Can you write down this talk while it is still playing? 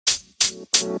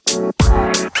Hi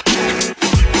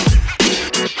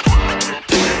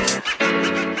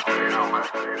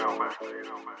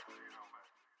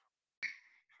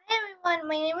everyone,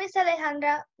 my name is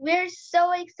Alejandra. We're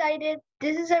so excited.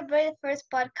 This is our very first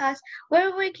podcast.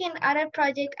 We're working on a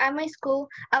project at my school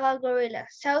about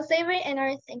gorillas, child slavery, and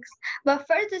other things. But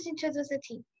first, let's introduce the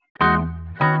team.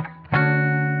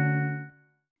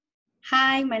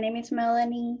 Hi, my name is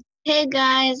Melanie. Hey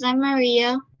guys, I'm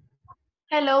Maria.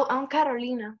 Hello, I'm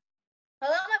Carolina.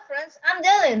 Hello, my friends. I'm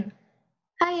Dylan.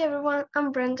 Hi everyone,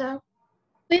 I'm Brenda.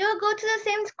 We all go to the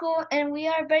same school and we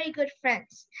are very good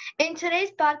friends. In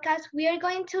today's podcast, we are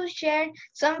going to share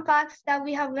some facts that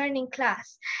we have learned in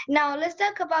class. Now, let's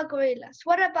talk about gorillas.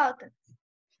 What about them?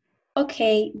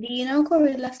 Okay, do you know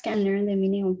gorillas can learn the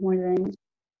meaning of more than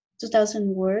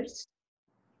 2,000 words?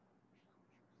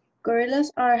 Gorillas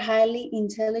are highly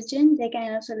intelligent. They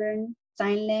can also learn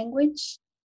sign language.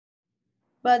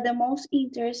 But the most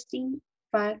interesting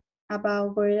fact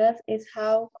about gorillas is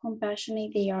how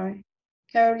compassionate they are.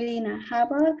 Carolina, how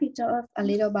about if you tell us a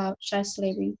little about child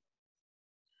slavery?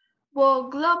 Well,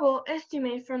 global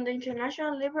estimates from the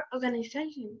International Labour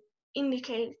Organization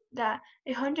indicate that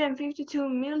 152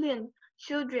 million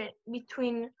children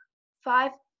between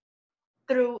 5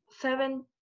 through 17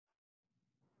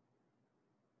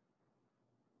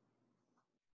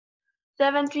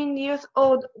 years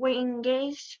old were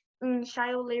engaged in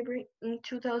child labor in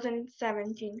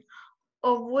 2017,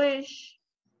 of which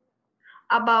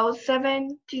about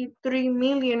 73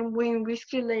 million were in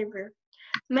risky labor.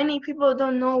 Many people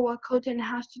don't know what cotton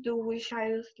has to do with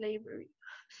child slavery.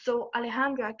 So,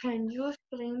 Alejandra, can you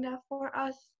explain that for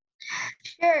us?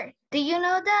 Sure. Do you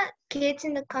know that kids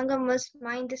in the Congo must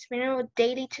mine this mineral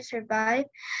daily to survive?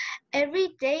 Every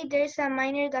day there's a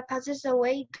miner that passes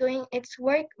away doing its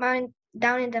work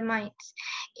down in the mines.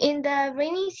 In the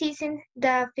rainy season,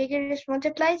 the figures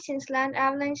multiply since land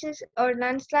avalanches or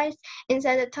landslides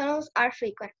inside the tunnels are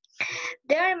frequent.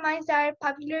 There are mines that are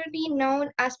popularly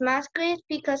known as mass graves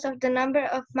because of the number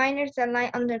of miners that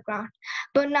lie underground.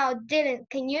 But now, Dylan,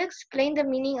 can you explain the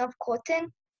meaning of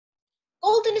coltan?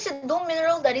 Coltan is a dual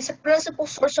mineral that is a principal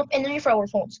source of energy for our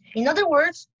phones. In other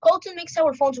words, coltan makes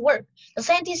our phones work. The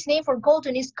scientist's name for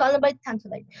coltan is colloidal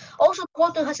tantalite. Also,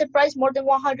 coltan has a price more than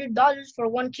 $100 for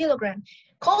 1 kilogram.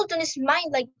 Coltan is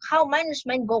mined like how miners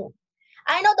mine gold.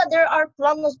 I know that there are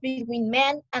problems between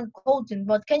man and coltan,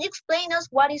 but can you explain us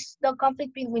what is the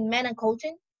conflict between man and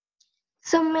coltan?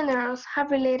 Some minerals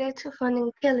have related to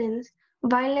funding killings,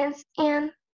 violence,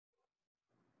 and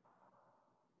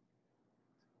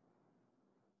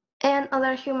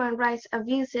other human rights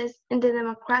abuses in the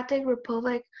Democratic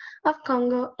Republic of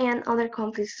Congo and other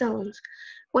conflict zones.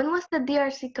 When was the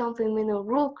DRC conflict mineral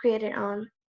rule created on?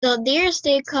 The Deer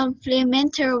State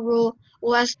Complementary Rule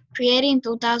was created in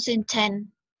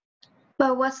 2010.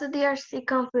 But what's the DRC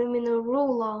conflict mineral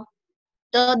rule law?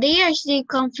 The DRC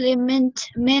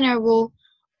Complementary Rule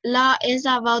law is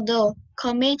about the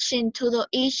commission to the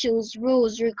issues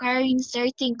rules requiring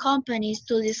certain companies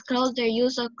to disclose their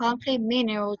use of conflict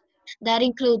minerals that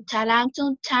include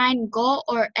tantalum, tin, gold,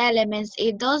 or elements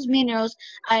if those minerals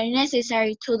are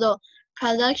necessary to the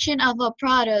production of a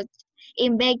product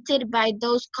invented by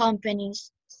those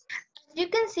companies. As you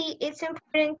can see, it's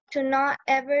important to not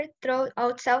ever throw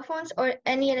out cell phones or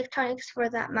any electronics for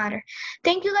that matter.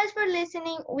 Thank you guys for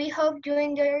listening. We hope you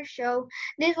enjoy our show.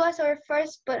 This was our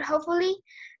first, but hopefully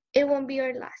it won't be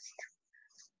our last.